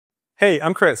Hey,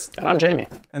 I'm Chris. And I'm Jamie.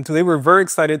 And today we're very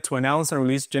excited to announce and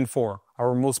release Gen-4,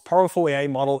 our most powerful AI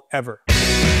model ever.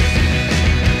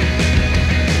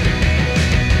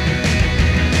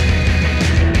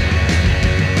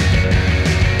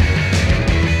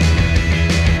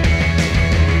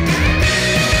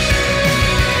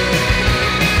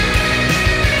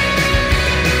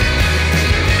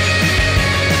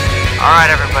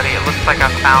 Alright everybody, it looks like I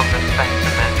found this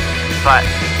specimen, but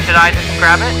should I just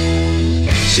grab it?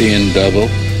 Seeing double.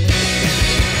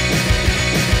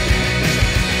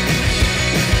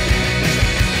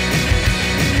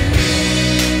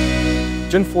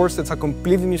 Gen-4 sets a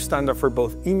completely new standard for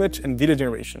both image and video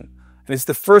generation, and it's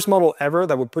the first model ever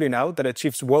that we're putting out that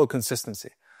achieves world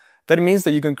consistency. That means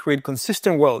that you can create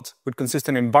consistent worlds with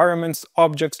consistent environments,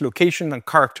 objects, location, and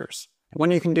characters. When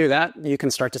you can do that, you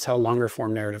can start to tell longer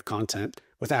form narrative content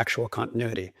with actual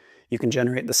continuity. You can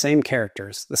generate the same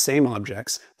characters, the same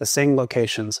objects, the same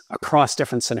locations across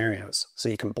different scenarios. So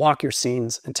you can block your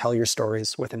scenes and tell your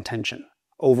stories with intention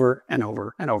over and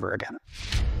over and over again.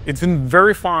 It's been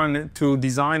very fun to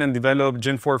design and develop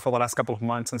Gen-4 for the last couple of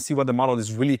months and see what the model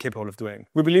is really capable of doing.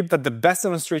 We believe that the best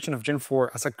demonstration of Gen-4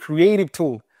 as a creative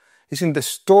tool is in the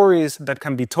stories that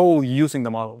can be told using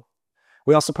the model.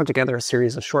 We also put together a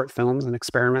series of short films and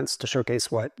experiments to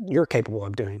showcase what you're capable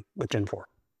of doing with Gen-4.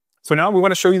 So now we want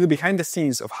to show you the behind the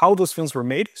scenes of how those films were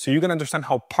made so you can understand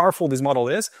how powerful this model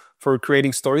is for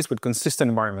creating stories with consistent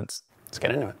environments. Let's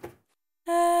get into it.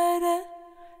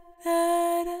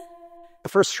 The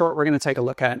first short we're going to take a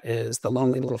look at is The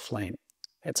Lonely Little Flame.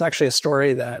 It's actually a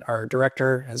story that our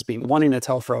director has been wanting to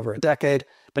tell for over a decade,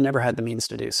 but never had the means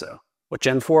to do so. With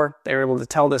Gen-4, they were able to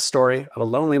tell this story of a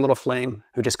lonely little flame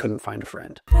who just couldn't find a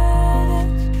friend.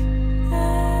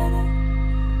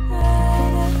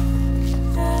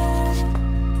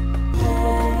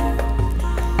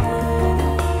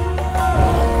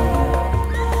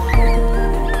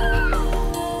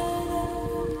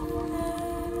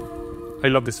 I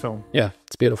love this film. Yeah,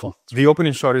 it's beautiful. The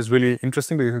opening shot is really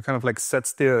interesting because it kind of like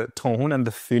sets the tone and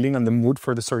the feeling and the mood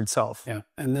for the story itself. Yeah,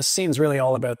 and this scene's really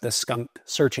all about this skunk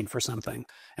searching for something.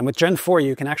 And with Gen-4,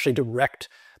 you can actually direct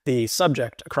the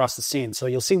subject across the scene. So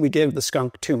you'll see we give the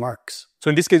skunk 2 marks. So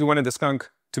in this case, we wanted the skunk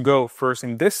to go first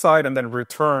in this side and then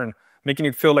return, making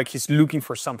it feel like he's looking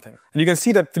for something. And you can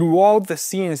see that throughout the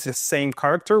scene is the same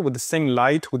character with the same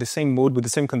light, with the same mood, with the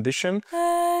same condition.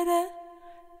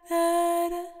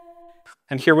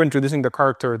 And here we're introducing the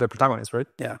character, the protagonist, right?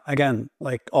 Yeah, again,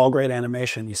 like all great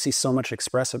animation, you see so much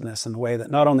expressiveness in the way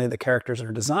that not only the characters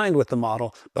are designed with the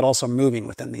model, but also moving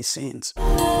within these scenes.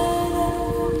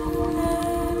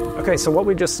 Okay, so what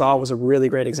we just saw was a really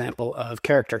great example of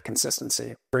character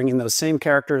consistency, bringing those same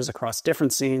characters across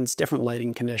different scenes, different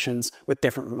lighting conditions, with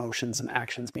different emotions and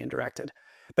actions being directed.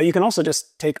 But you can also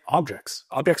just take objects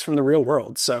from the real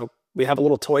world. So we have a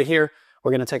little toy here.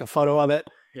 We're going to take a photo of it.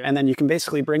 Yeah. And then you can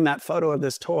basically bring that photo of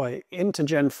this toy into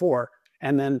Gen-4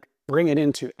 and then bring it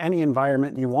into any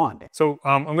environment you want. So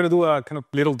I'm going to do a kind of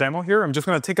little demo here. I'm just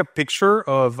going to take a picture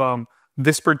of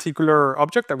this particular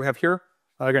object that we have here.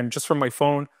 Again, just from my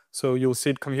phone. So you'll see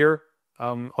it come here.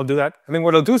 I'll do that. And then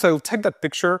what I'll do is I'll take that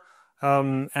picture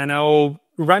and I'll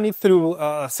run it through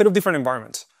a set of different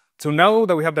environments. So now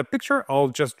that we have that picture, I'll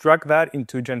just drag that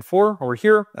into Gen-4 over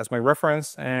here as my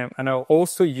reference. And I'll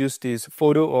also use this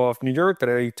photo of New York that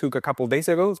I took a couple of days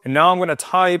ago. And now I'm going to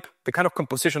type the kind of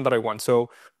composition that I want.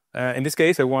 So in this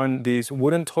case, I want this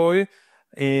wooden toy,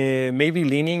 maybe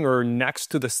leaning or next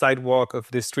to the sidewalk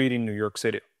of the street in New York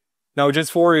City. Now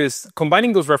Gen-4 is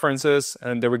combining those references.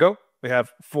 And there we go. We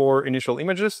have 4 initial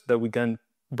images that we can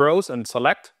browse and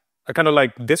select. I kind of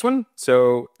like this one.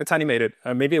 So it's animated.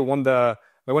 Maybe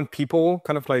I want people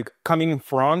kind of like coming in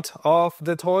front of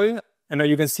the toy. And now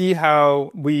you can see how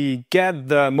we get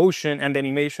the motion and the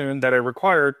animation that I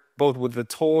required, both with the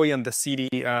toy and the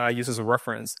CD I use as a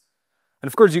reference. And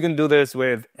of course, you can do this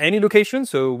with any location.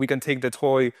 So we can take the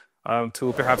toy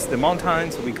to perhaps the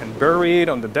mountains. We can bury it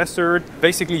on the desert.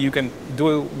 Basically, you can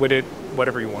do with it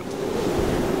whatever you want.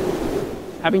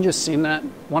 Having just seen that, I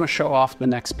want to show off the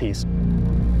next piece.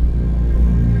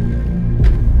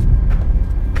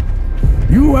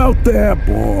 You out there,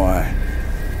 boy.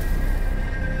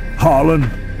 Harlan,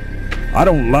 I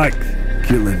don't like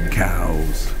killing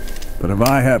cows, but if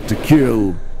I have to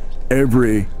kill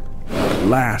every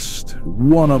last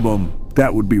one of them,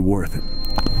 that would be worth it.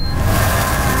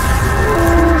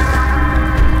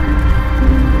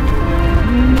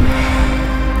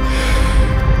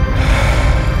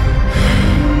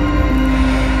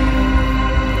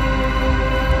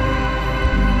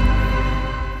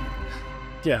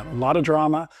 Yeah, a lot of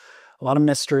drama, a lot of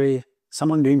mystery,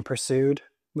 someone being pursued.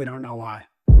 We don't know why.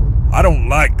 I don't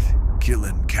like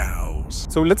killing cows.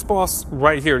 So let's pause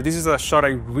right here. This is a shot I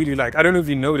really like. I don't know if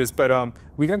you noticed, but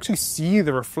we can actually see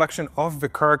the reflection of the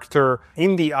character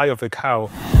in the eye of the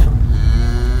cow.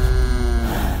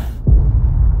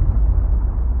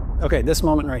 Okay, this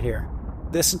moment right here.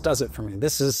 This does it for me.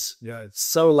 This is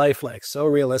so lifelike, so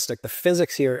realistic. The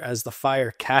physics here as the fire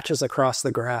catches across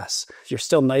the grass. You're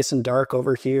still nice and dark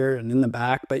over here and in the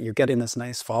back, but you're getting this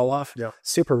nice fall off. Yeah.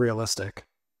 Super realistic.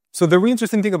 So the really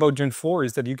interesting thing about Gen 4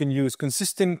 is that you can use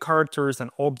consistent characters and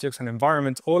objects and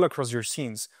environments all across your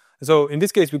scenes. So in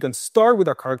this case, we can start with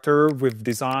a character, with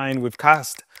design, with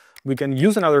cast. We can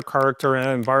use another character and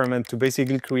environment to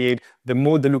basically create the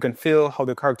mood, the look and feel, how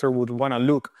the character would want to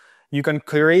look. You can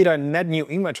create a net new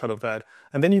image out of that.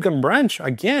 And then you can branch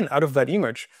again out of that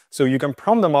image. So you can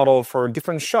prompt the model for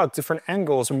different shots, different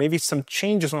angles, or maybe some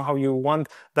changes on how you want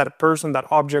that person,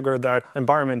 that object, or that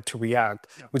environment to react,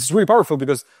 which is really powerful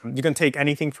because you can take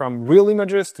anything from real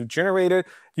images to generated.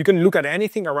 You can look at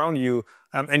anything around you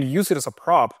and use it as a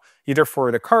prop, either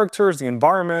for the characters, the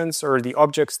environments, or the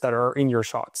objects that are in your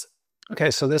shots.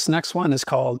 Okay, so this next one is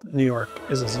called New York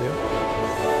is a Zoo.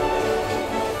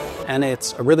 And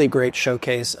it's a really great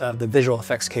showcase of the visual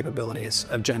effects capabilities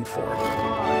of Gen 4.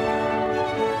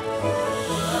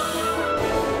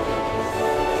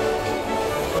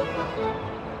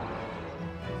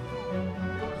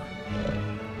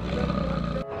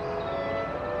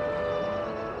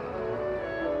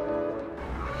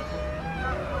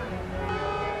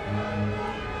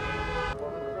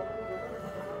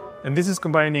 And this is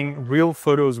combining real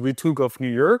photos we took of New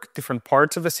York, different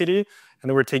parts of the city, and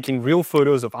then we're taking real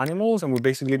photos of animals and we're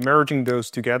basically merging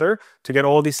those together to get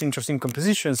all these interesting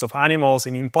compositions of animals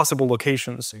in impossible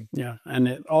locations. Yeah, and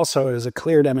it also is a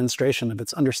clear demonstration of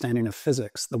its understanding of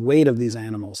physics, the weight of these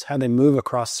animals, how they move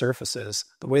across surfaces,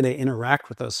 the way they interact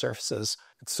with those surfaces.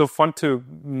 It's so fun to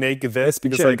make this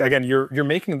because, like, again, you're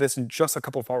making this in just a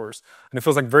couple of hours, and it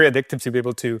feels like very addictive to be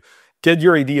able to get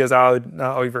your ideas out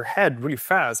of your head really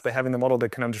fast by having the model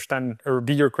that can understand or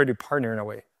be your creative partner in a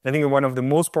way. I think one of the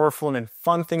most powerful and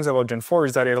fun things about Gen 4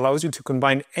 is that it allows you to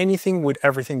combine anything with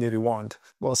everything that you want.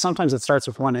 Well, sometimes it starts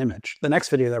with one image. The next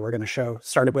video that we're going to show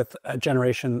started with a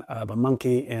generation of a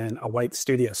monkey in a white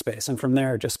studio space, and from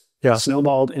there just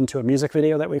snowballed into a music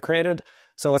video that we created.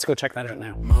 So let's go check that out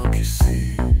now. Monkey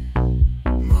see,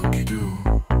 monkey do.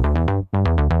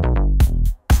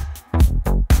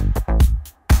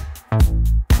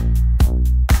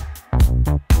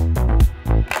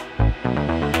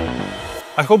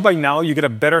 I hope by now you get a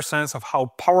better sense of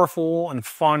how powerful and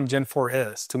fun Gen 4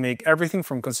 is to make everything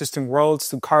from consistent worlds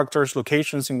to characters,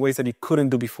 locations in ways that it couldn't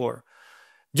do before.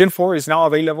 Gen 4 is now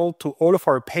available to all of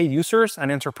our paid users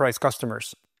and enterprise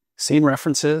customers. Scene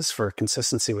references for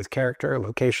consistency with character,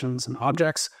 locations, and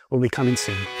objects will be coming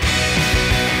soon.